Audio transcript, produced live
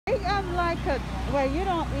could, well, you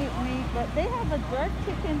don't eat meat, but they have a jerk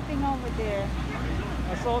chicken thing over there.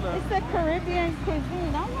 I saw that. It's a Caribbean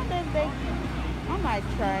cuisine. I wonder if they, I might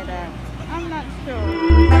try that. I'm not sure.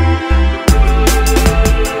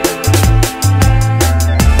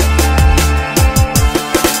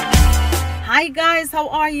 Hi guys, how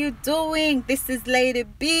are you doing? This is Lady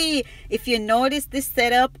B. If you notice the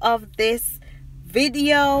setup of this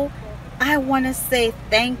video, I want to say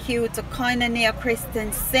thank you to Koinonia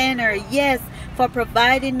Christian Center, yes, for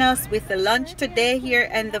providing us with the lunch today here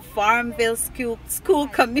in the Farmville school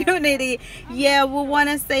community. Yeah, we want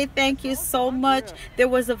to say thank you so much. There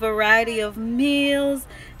was a variety of meals.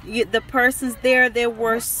 The persons there, they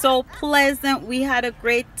were so pleasant. We had a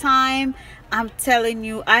great time. I'm telling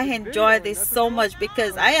you, I enjoy this so much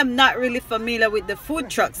because I am not really familiar with the food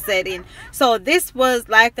truck setting. So this was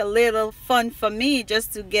like a little fun for me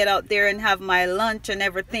just to get out there and have my lunch and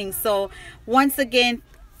everything. So once again,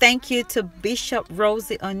 thank you to Bishop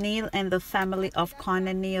Rosie O'Neill and the family of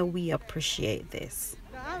Koinonia. We appreciate this.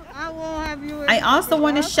 I also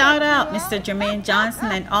want to shout out Mr. Jermaine Johnson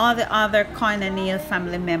and all the other Koinonia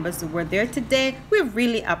family members who were there today. We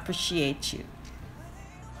really appreciate you.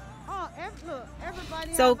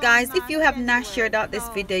 So guys, if you have not shared out this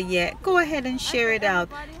video yet, go ahead and share it out.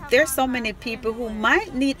 There's so many people who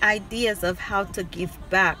might need ideas of how to give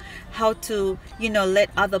back, how to, let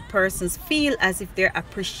other persons feel as if they're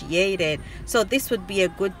appreciated. So this would be a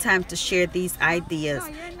good time to share these ideas.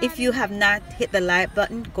 If you have not hit the like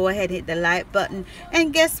button, go ahead, hit the like button.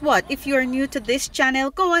 And guess what? If you're new to this channel,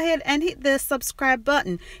 go ahead and hit the subscribe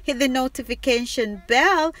button. Hit the notification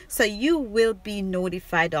bell so you will be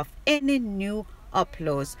notified of any new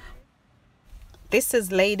uploads. This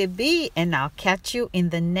is Lady B, and I'll catch you in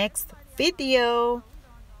the next video.